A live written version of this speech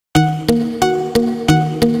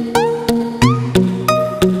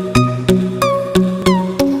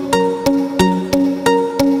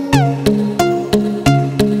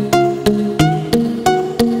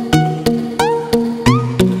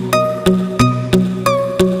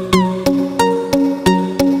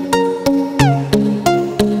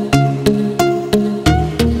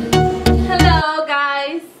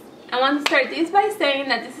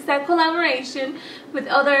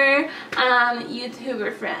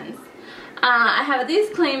YouTuber friends. I have a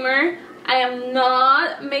disclaimer. I am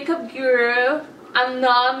not a makeup guru. I'm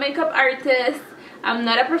not a makeup artist. I'm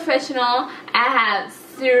not a professional. I have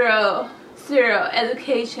zero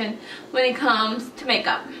education when it comes to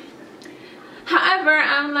makeup. However,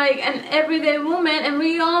 I'm like an everyday woman and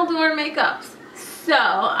we all do our makeups. So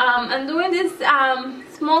I'm doing this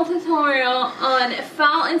small tutorial on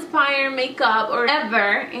fall inspired makeup or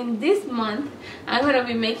ever. In this month I'm going to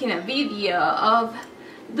be making a video of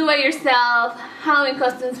do-it-yourself Halloween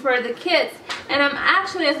costumes for the kids, and I'm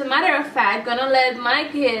actually, as a matter of fact, gonna let my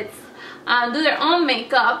kids do their own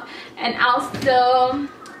makeup and also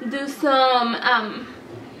do some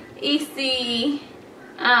easy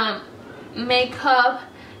makeup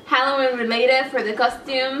Halloween related for the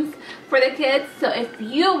costumes for the kids. So if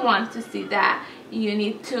you want to see that, you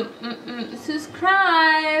need to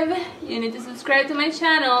subscribe. You need to subscribe to my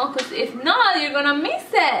channel, because if not, you're gonna miss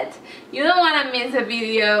it. You don't want to miss a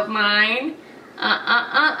video of mine.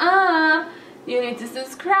 You need to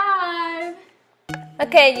subscribe.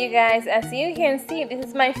 Okay, you guys, as you can see, this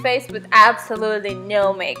is my face with absolutely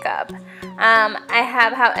no makeup. I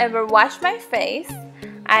have, however, washed my face.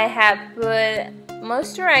 I have put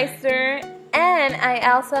moisturizer, and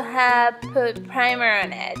I also have put primer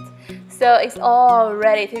on it. So it's all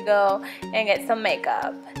ready to go and get some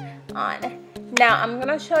makeup on. Now I'm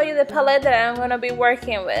gonna show you the palette that I'm gonna be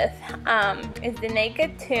working with. It's the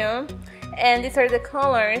Naked 2, and these are the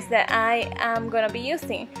colors that I am gonna be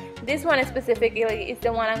using. This one specifically is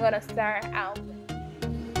the one I'm gonna start out with.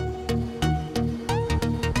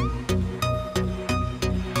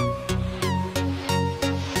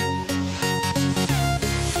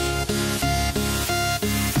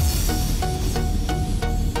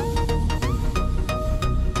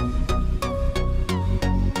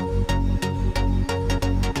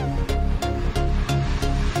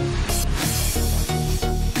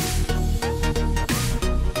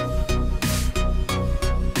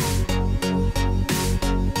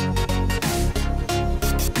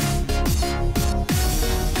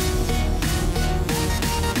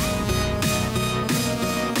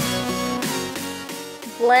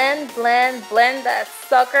 Blend, blend, blend that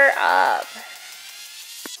sucker up.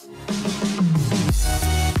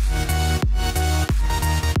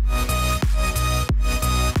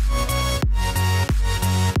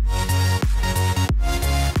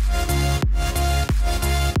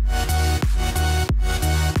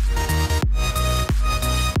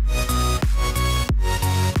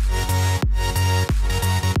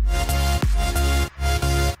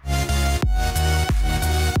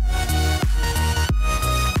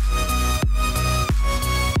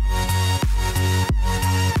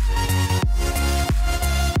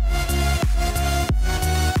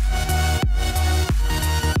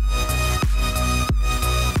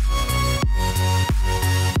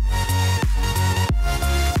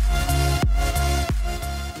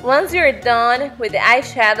 Once you're done with the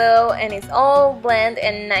eyeshadow and it's all blended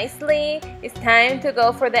and nicely, it's time to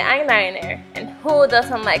go for the eyeliner. And who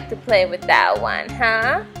doesn't like to play with that one,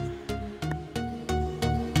 huh?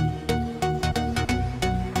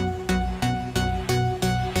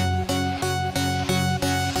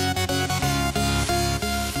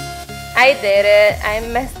 I did it. I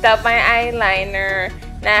messed up my eyeliner.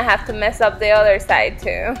 Now I have to mess up the other side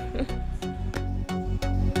too.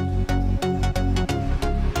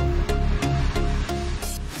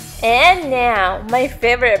 And now, my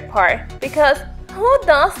favorite part, because who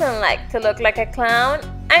doesn't like to look like a clown?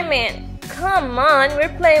 I mean, come on,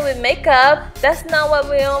 we're playing with makeup. That's not what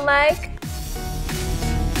we all like.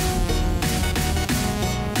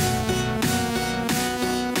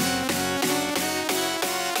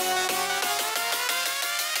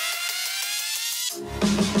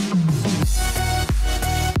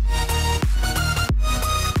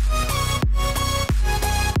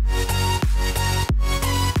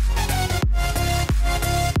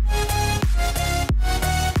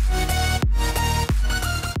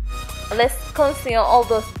 Let's conceal all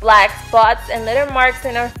those black spots and little marks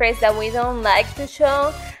in our face that we don't like to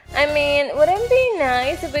show. I mean, wouldn't it be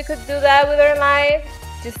nice if we could do that with our life?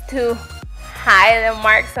 Just to hide and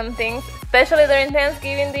mark some things, especially during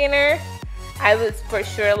Thanksgiving dinner. I would for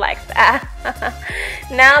sure like that.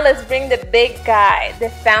 Now let's bring the big guy, the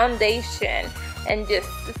foundation, and just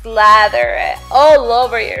slather it all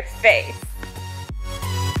over your face.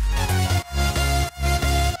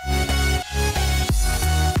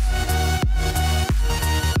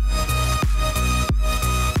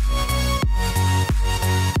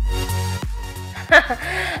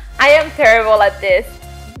 I am terrible at this.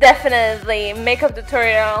 Definitely, makeup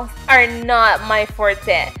tutorials are not my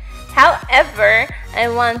forte. However, I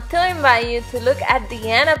want to invite you to look at the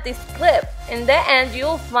end of this clip. In the end,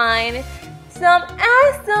 you'll find some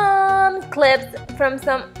awesome clips from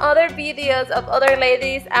some other videos of other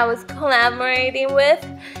ladies I was collaborating with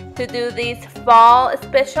to do this fall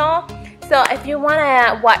special. So if you want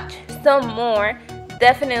to watch some more,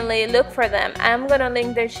 definitely look for them. I'm gonna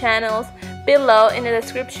link their channels below in the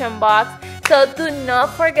description box. So do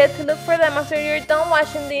not forget to look for them after you're done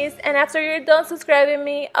watching this and after you're done subscribing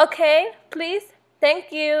me, okay? Please?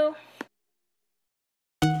 Thank you.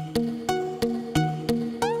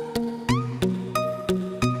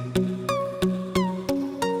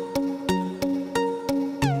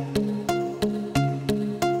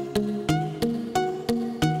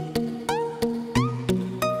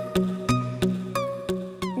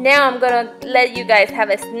 Now I'm gonna let you guys have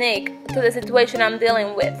a sneak to the situation I'm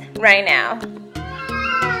dealing with right now.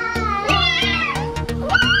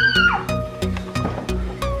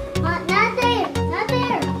 Not there, not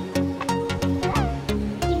there.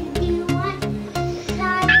 Do you want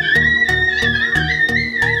that?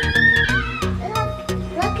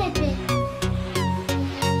 Look at this.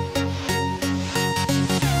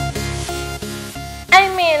 I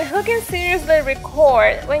mean, who can seriously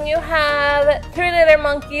record when you have 3 little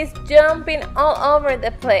monkeys jumping all over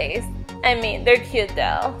the place? I mean, they're cute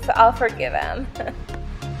though, so I'll forgive them.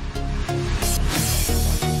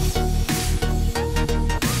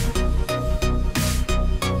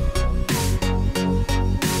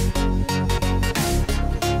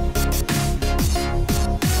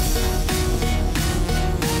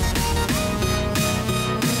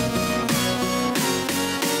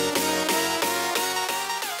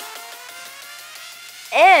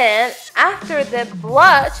 And after the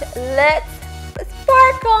blush, let's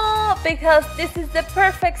sparkle because this is the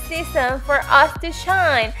perfect season for us to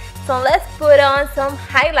shine. So let's put on some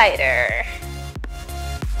highlighter.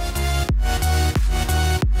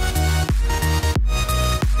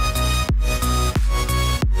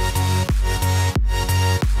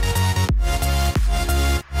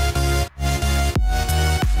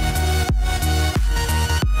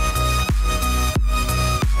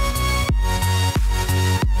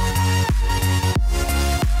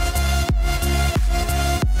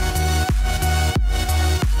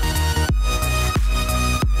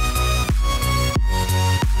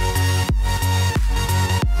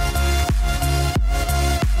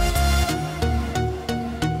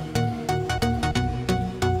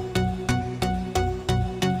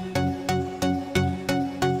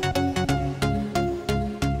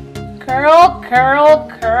 Curl,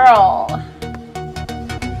 curl, curl.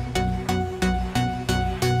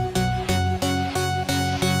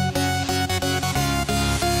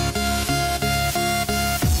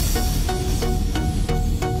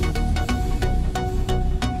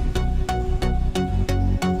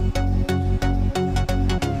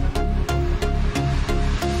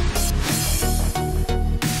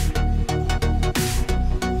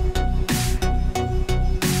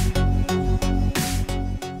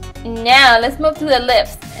 Now let's move to the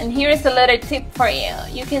lips, and here is a little tip for you.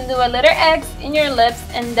 You can do a letter X in your lips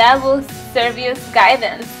and that will serve you as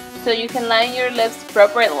guidance so you can line your lips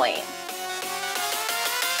properly.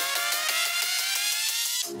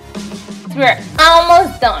 We're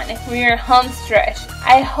almost done with your home stretch.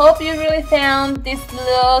 I hope you really found this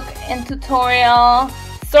look and tutorial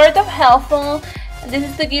sort of helpful. This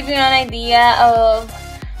is to give you an idea of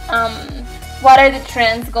what are the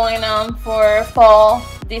trends going on for fall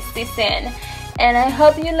this season, and I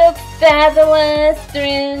hope you look fabulous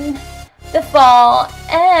during the fall,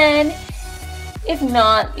 and if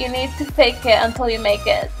not, you need to fake it until you make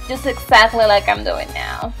it, just exactly like I'm doing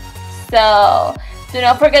now. So do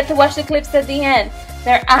not forget to watch the clips at the end.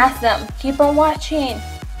 They're awesome. Keep on watching.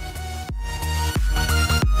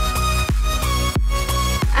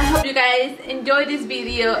 I hope you guys enjoyed this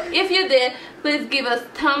video. If you did, please give us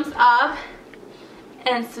thumbs up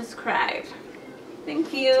and subscribe.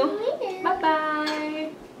 Thank you.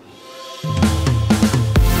 Bye-bye.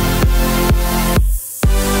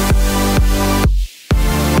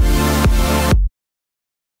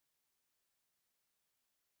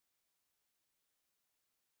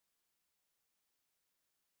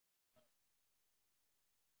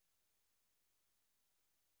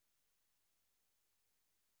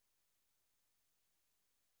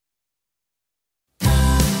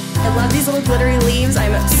 I love these little glittery leaves.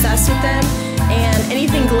 I'm obsessed with them. And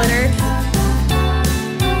anything glitter